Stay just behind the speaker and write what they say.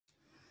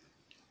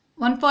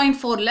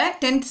1.4ல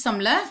 10th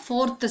sumல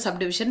 4th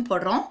subdivision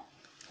போடுறோம்.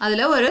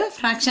 அதுல ஒரு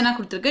ஃபிராக்ஷனா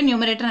கொடுத்திருக்கு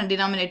numerator and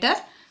denominator.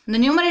 இந்த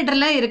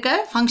numeratorல இருக்க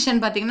ஃபங்க்ஷன்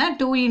பாத்தீங்கன்னா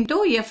 2 into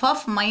f of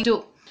 -2.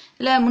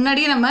 இல்ல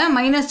முன்னாடியே நம்ம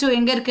 -2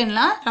 எங்க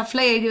இருக்குன்னா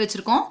ரஃப்ல எழுதி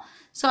வச்சிருக்கோம்.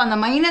 சோ அந்த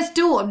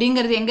 -2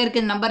 அப்படிங்கிறது எங்க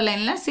இருக்கு நம்பர்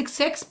லைன்ல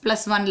 6x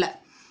 + 1ல.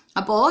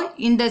 அப்போ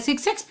இந்த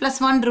 6x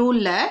 + 1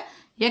 ரூல்ல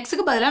x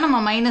க்கு பதிலா நம்ம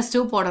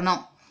 -2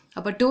 போடணும்.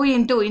 அப்ப 2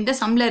 into இந்த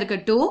சம்ல இருக்க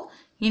 2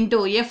 into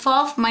f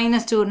of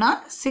 -2 னா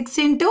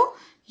 6 into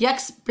x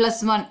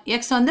 + 1.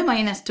 x வந்து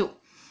 -2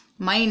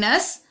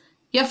 minus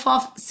f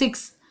of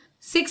 6.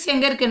 6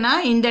 எங்க இருக்குன்னா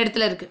இந்த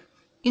இடத்துல இருக்கு.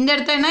 இந்த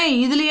இடத்துலனா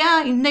இதுலயா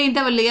இந்த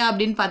இன்டர்வல்லையா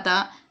அப்படினு பார்த்தா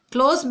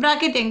க்ளோஸ்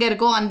பிராக்கெட் எங்க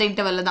இருக்கோ அந்த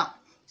இன்டர்வல்ல தான்.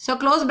 சோ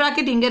க்ளோஸ்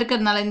பிராக்கெட் இங்க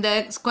இருக்கிறதுனால இந்த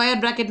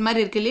ஸ்கொயர் பிராக்கெட்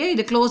மாதிரி இருக்கு இல்லையா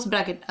இது க்ளோஸ்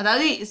பிராக்கெட்.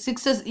 அதாவது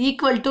 6 is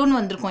equal to ன்னு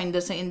வந்திருக்கும்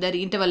இந்த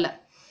இன்டர்வல்ல.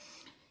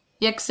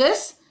 x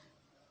is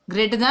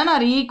greater than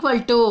or equal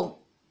to.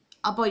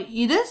 அப்போ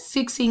இது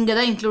 6 இங்க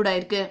தான் இன்க்ளூட்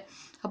ஆயிருக்கு.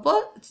 அப்போ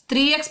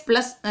 3x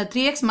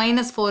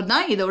 - 4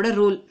 தான் இதோட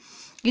ரூல்.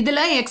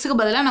 இதுல x க்கு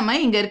பதிலா நம்ம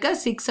இங்க இருக்க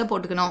 6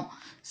 போட்டுக்கணும்.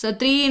 So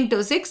 3 into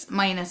 6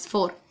 -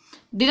 4.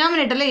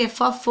 டினாமினேட்டர்ல f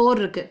of 4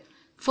 இருக்கு.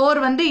 4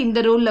 வந்து இந்த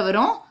ரூல்ல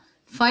வரும்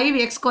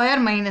 5x²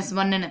 -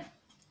 1 ன்னு.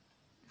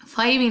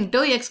 5 into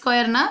x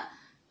ஸ்கொயர்னா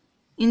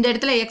இந்த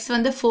இடத்துல x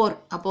வந்து 4.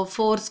 அப்போ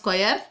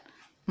 4²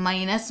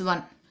 -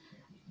 1.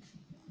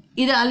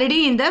 இது ஆல்ரெடி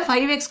இந்த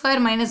 5x²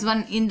 -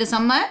 1 இந்த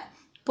சம்ம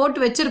போட்டு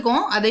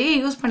வச்சிருக்கோம். அதையே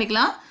யூஸ்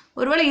பண்ணிக்கலாம்.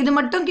 ஒருவேளை இது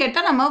மட்டும் கேட்டா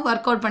நம்ம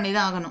வொர்க் அவுட் பண்ணி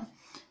தான் ஆகணும்.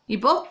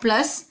 இப்போ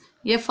plus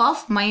f of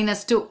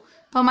 -2.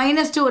 இப்போ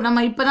 -2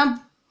 நம்ம இப்பதான்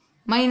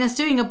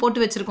 -2 இங்க போட்டு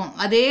வச்சிருக்கோம்.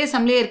 அதே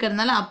சம்லயே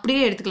இருக்கிறதுனால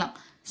அப்படியே எடுத்துக்கலாம்.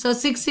 So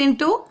 6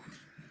 into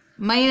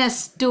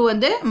 -2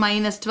 வந்து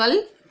 -12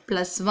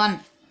 + 1.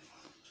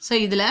 So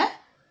இதுல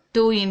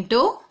 2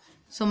 into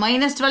so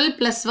 -12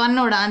 + 1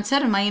 ஓட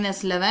answer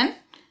 -11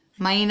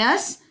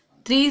 minus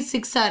 3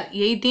 6 are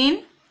 18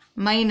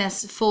 minus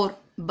 4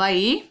 by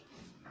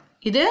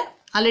இது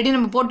ஆல்ரெடி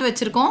நம்ம போட்டு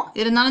வச்சிருக்கோம்.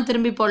 இருந்தாலும்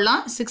திரும்பி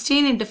போடலாம்.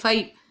 16 into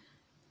 5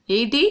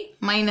 80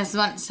 minus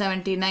 1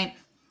 79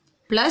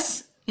 plus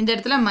இந்த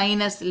இடத்துல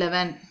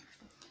 -11.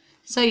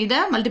 So இதை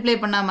மல்டிப்ளை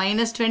பண்ணா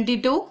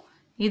 -22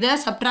 இதை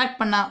சப்ட்ராக்ட்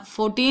பண்ணா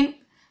 14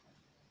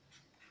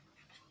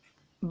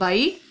 by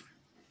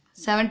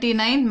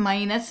 79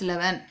 minus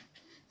 11.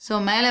 So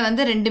மேலே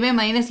வந்து ரெண்டுமே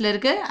மைனஸ்ல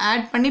இருக்கு.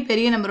 ஆட் பண்ணி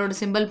பெரிய நம்பரோட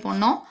சிம்பிள்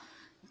போடணும்.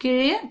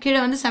 கீழே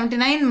வந்து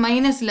 79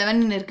 minus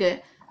 11 இருக்கு.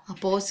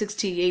 அப்போ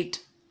 68.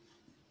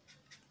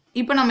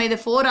 இப்போ நம்ம இதை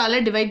 4 ஆல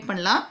டிவைட்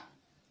பண்ணலாம்.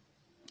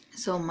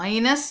 So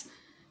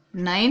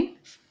 -9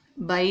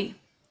 by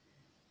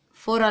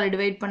 4 ஆல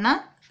டிவைட் பண்ணா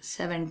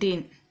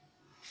 17.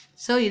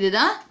 So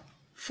இதுதான்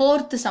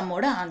 4th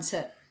சம்மோட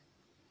ஆன்சர்.